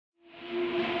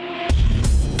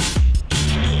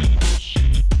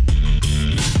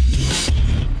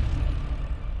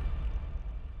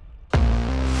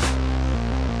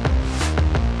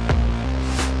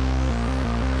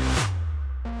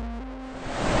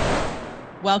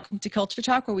Welcome to Culture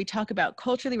Talk, where we talk about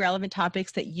culturally relevant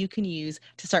topics that you can use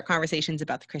to start conversations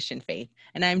about the Christian faith.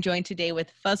 And I'm joined today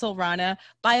with Fazale Rana,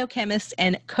 biochemist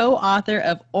and co-author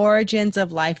of Origins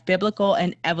of Life, Biblical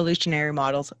and Evolutionary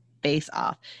Models Face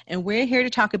Off. And we're here to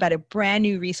talk about a brand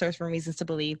new resource from Reasons to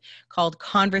Believe called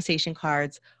Conversation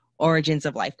Cards, Origins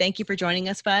of Life. Thank you for joining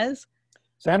us, Fuz.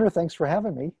 Sandra, thanks for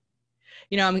having me.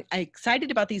 You know, I'm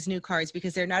excited about these new cards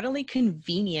because they're not only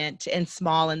convenient and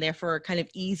small and therefore kind of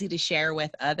easy to share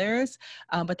with others,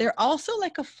 but they're also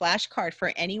like a flashcard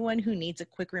for anyone who needs a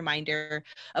quick reminder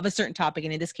of a certain topic.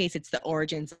 And in this case, it's the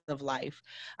origins of life.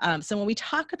 So when we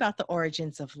talk about the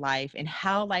origins of life and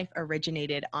how life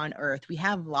originated on Earth, we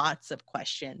have lots of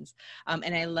questions.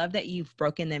 And I love that you've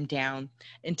broken them down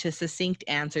into succinct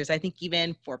answers. I think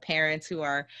even for parents who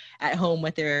are at home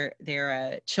with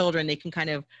their children, they can kind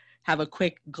of have a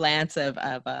quick glance of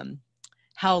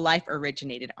how life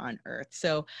originated on Earth.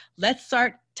 So let's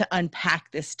start to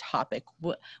unpack this topic.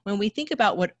 When we think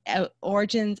about what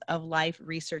origins of life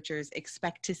researchers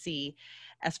expect to see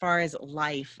as far as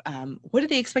life, what do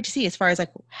they expect to see as far as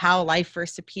like how life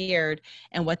first appeared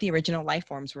and what the original life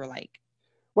forms were like?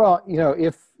 Well, you know,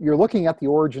 if you're looking at the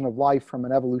origin of life from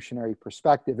an evolutionary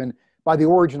perspective, and by the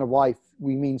origin of life,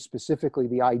 we mean specifically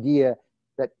the idea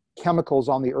that chemicals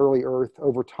on the early Earth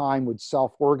over time would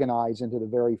self-organize into the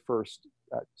very first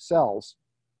cells.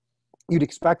 You'd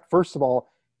expect, first of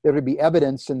all, there to be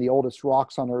evidence in the oldest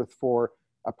rocks on Earth for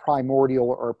a primordial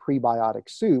or a prebiotic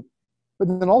soup, but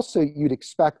then also you'd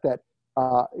expect that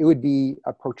it would be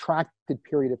a protracted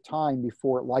period of time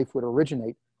before life would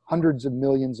originate, hundreds of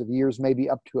millions of years, maybe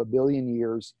up to 1 billion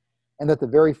years, and that the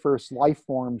very first life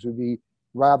forms would be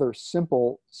rather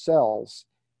simple cells.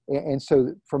 And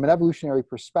so from an evolutionary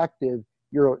perspective,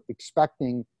 you're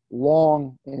expecting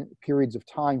long periods of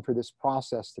time for this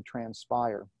process to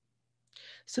transpire.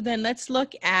 So then let's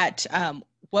look at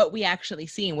what we actually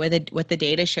see and what the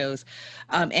data shows.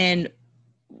 And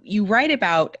you write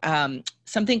about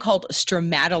something called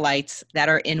stromatolites that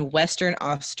are in Western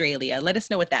Australia. Let us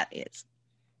know what that is.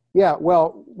 Yeah,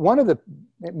 well, one of the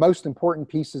most important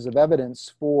pieces of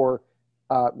evidence for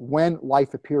when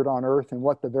life appeared on Earth and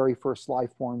what the very first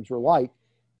life forms were like,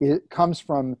 it comes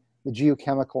from the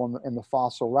geochemical and the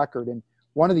fossil record. And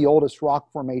one of the oldest rock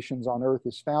formations on Earth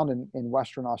is found in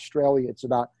Western Australia. It's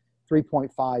about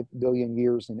 3.5 billion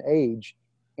years in age.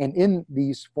 And in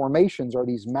these formations are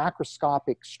these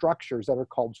macroscopic structures that are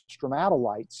called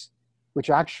stromatolites, which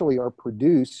actually are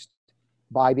produced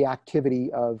by the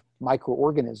activity of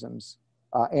microorganisms.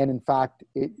 And in fact,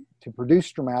 to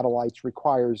produce stromatolites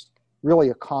requires really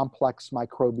a complex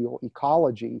microbial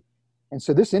ecology. And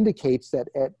so this indicates that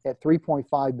at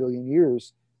 3.5 billion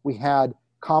years, we had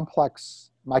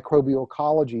complex microbial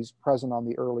ecologies present on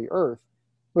the early Earth.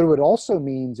 But what it also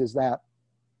means is that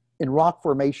in rock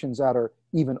formations that are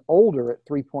even older at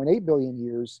 3.8 billion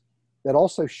years, that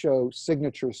also show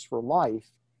signatures for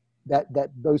life, that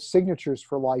those signatures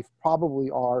for life probably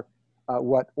are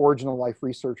what original life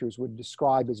researchers would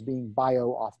describe as being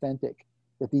bio-authentic,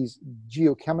 that these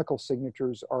geochemical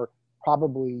signatures are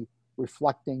probably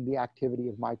reflecting the activity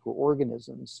of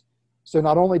microorganisms. So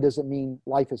not only does it mean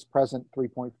life is present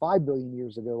 3.5 billion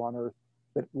years ago on Earth,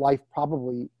 but life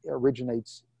probably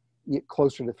originates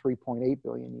closer to 3.8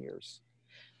 billion years.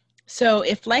 So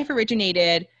if life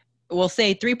originated, we'll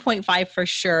say 3.5 for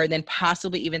sure, then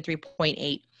possibly even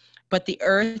 3.8. But the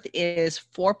Earth is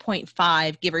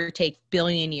 4.5, give or take,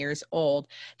 billion years old,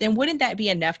 then wouldn't that be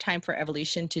enough time for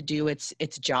evolution to do its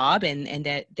job, and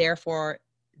that therefore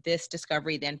this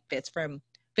discovery then fits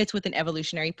with an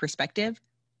evolutionary perspective?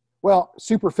 Well,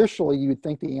 superficially, you would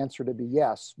think the answer to be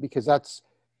yes, because that's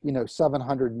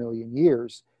 700 million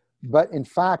years. But in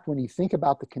fact, when you think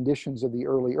about the conditions of the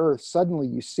early Earth, suddenly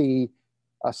you see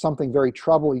something very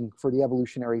troubling for the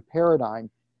evolutionary paradigm.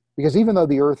 Because even though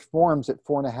the Earth forms at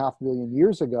 4.5 billion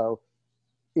years ago,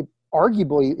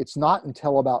 arguably it's not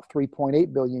until about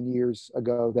 3.8 billion years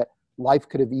ago that life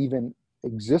could have even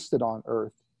existed on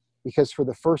Earth. Because for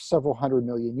the first several hundred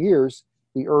million years,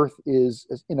 the Earth is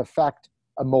in effect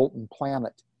a molten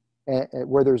planet,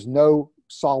 where there's no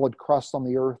solid crust on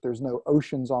the Earth, there's no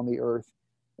oceans on the Earth.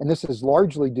 And this is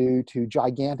largely due to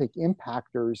gigantic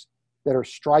impactors that are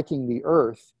striking the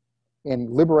Earth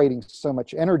and liberating so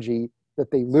much energy that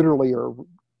they literally are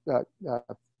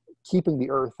keeping the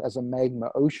Earth as a magma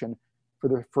ocean for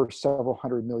the first several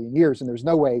hundred million years. And there's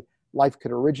no way life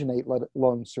could originate, let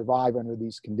alone survive under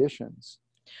these conditions.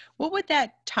 What would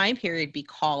that time period be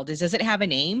called? Does it have a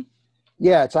name?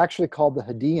 Yeah, it's actually called the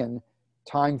Hadean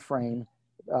time frame,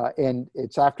 and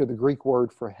it's after the Greek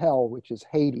word for hell, which is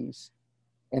Hades.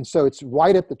 And so it's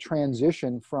right at the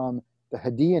transition from the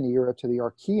Hadean era to the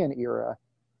Archean era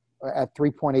at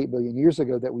 3.8 billion years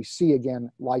ago that we see again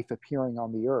life appearing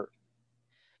on the Earth.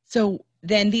 So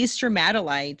then these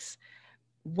stromatolites,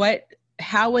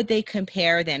 how would they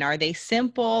compare then? Are they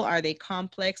simple? Are they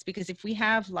complex? Because if we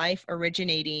have life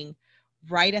originating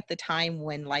right at the time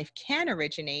when life can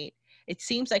originate, it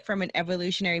seems like from an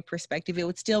evolutionary perspective, it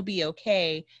would still be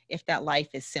okay if that life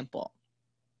is simple.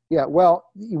 Yeah, well,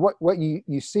 what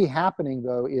you see happening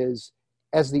though is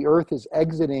as the Earth is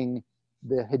exiting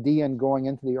the Hadean going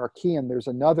into the Archean, there's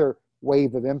another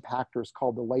wave of impactors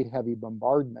called the late heavy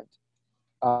bombardment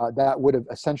that would have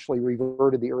essentially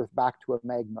reverted the Earth back to a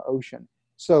magma ocean.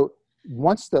 So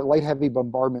once the late heavy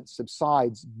bombardment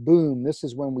subsides, boom, this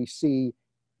is when we see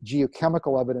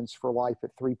geochemical evidence for life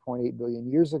at 3.8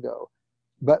 billion years ago.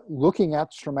 But looking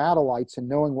at stromatolites and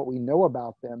knowing what we know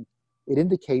about them, it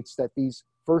indicates that these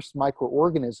first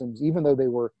microorganisms, even though they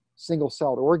were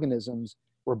single-celled organisms,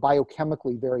 were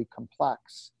biochemically very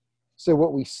complex. So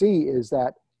what we see is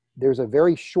that there's a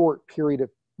very short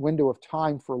window of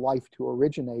time for life to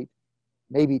originate,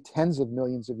 maybe tens of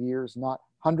millions of years, not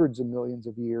hundreds of millions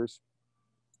of years,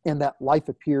 and that life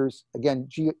appears, again,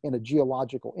 in a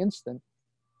geological instant.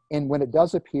 And when it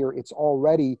does appear, it's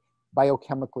already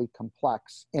biochemically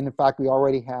complex. And in fact, we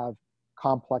already have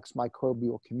complex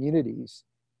microbial communities.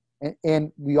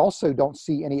 And we also don't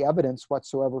see any evidence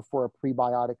whatsoever for a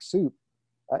prebiotic soup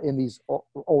in these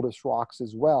oldest rocks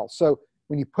as well. So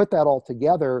when you put that all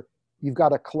together, you've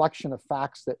got a collection of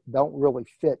facts that don't really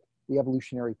fit the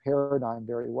evolutionary paradigm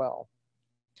very well.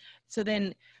 So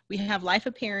then we have life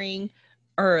appearing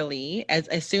early,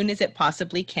 as soon as it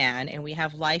possibly can, and we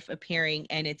have life appearing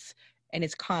and it's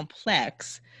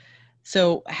complex.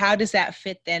 So how does that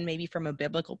fit then maybe from a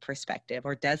biblical perspective,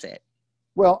 or does it?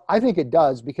 Well, I think it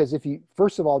does, because if you,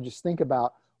 first of all, just think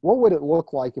about what would it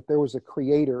look like if there was a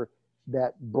creator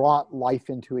that brought life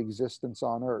into existence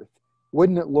on Earth?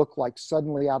 Wouldn't it look like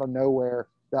suddenly out of nowhere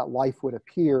that life would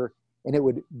appear, and it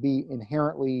would be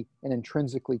inherently and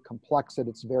intrinsically complex at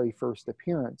its very first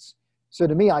appearance? So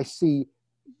to me, I see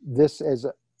this as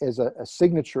a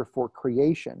signature for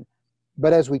creation.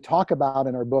 But as we talk about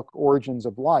in our book, Origins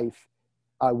of Life,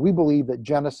 we believe that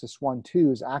Genesis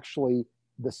 1:2 is actually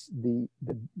the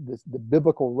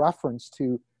biblical reference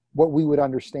to what we would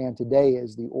understand today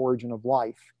as the origin of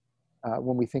life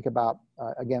when we think about,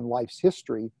 again, life's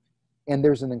history. And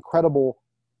there's an incredible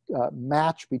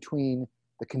match between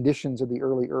the conditions of the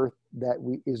early Earth that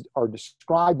are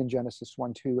described in Genesis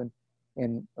 1:2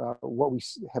 and what we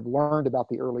have learned about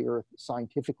the early Earth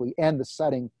scientifically and the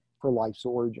setting for life's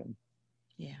origin.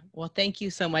 Yeah. Well, thank you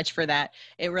so much for that.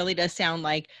 It really does sound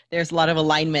like there's a lot of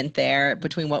alignment there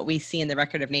between what we see in the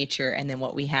record of nature and then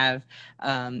what we have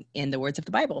in the words of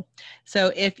the Bible.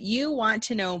 So if you want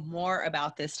to know more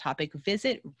about this topic,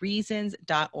 visit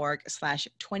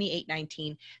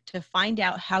reasons.org/2819 to find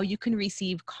out how you can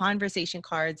receive conversation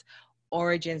cards,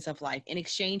 Origins of Life, in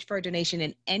exchange for a donation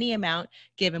in any amount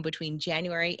given between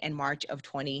January and March of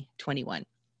 2021.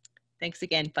 Thanks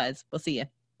again, Fuzz. We'll see you.